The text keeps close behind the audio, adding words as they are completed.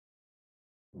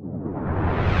It's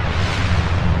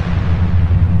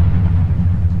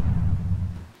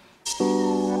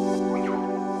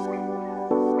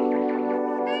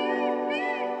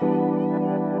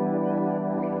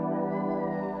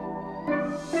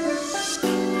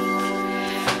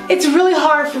really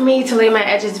hard for me to lay my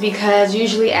edges because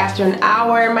usually after an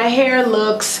hour my hair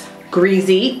looks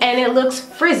greasy and it looks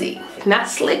frizzy, not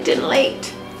slicked and laid.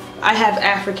 I have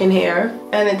African hair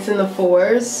and it's in the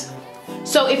 4s.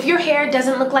 So if your hair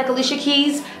doesn't look like Alicia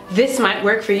Keys, this might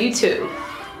work for you too.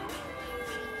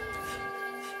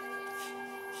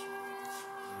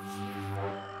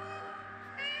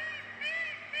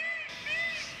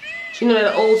 You know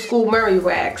that old school Murray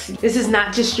wax. This is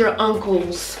not just your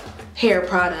uncle's hair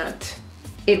product.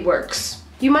 It works.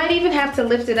 You might even have to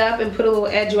lift it up and put a little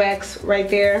edge wax right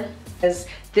there, as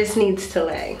this needs to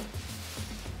lay.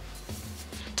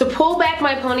 To pull back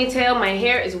my ponytail, my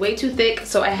hair is way too thick,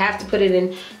 so I have to put it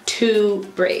in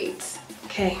 2 braids.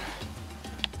 Okay.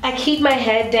 I keep my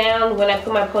head down when I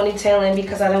put my ponytail in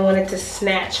because I don't want it to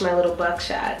snatch my little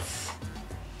buckshots.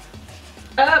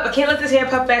 Up, I can't let this hair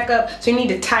puff back up, so you need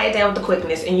to tie it down with the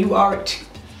quickness, and you are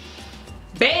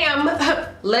bam!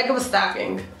 Leg of a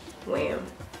stocking. Wham.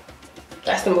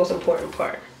 That's the most important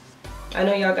part. I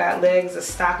know y'all got legs of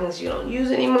stockings you don't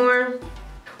use anymore.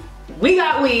 We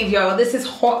got weave, y'all. This is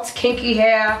hot, kinky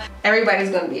hair. Everybody's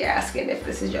gonna be asking if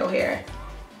this is your hair.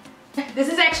 This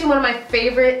is actually one of my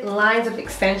favorite lines of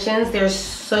extensions. They're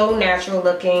so natural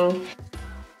looking.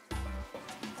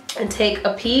 And take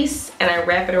a piece and I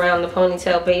wrap it around the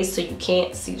ponytail base so you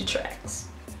can't see the tracks.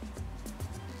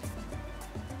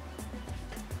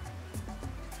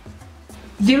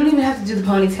 You don't even have to do the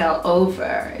ponytail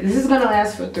over. This is gonna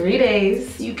last for 3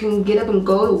 days. You can get up and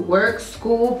go to work,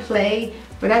 school, play,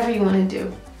 whatever you wanna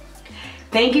do.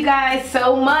 Thank you guys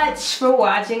so much for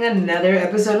watching another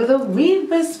episode of The Weave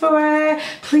Whisperer.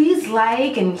 Please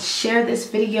like and share this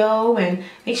video and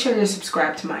make sure to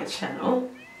subscribe to my channel.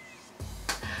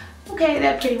 Okay,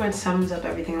 that pretty much sums up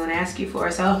everything I want to ask you for,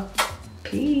 so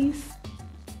peace.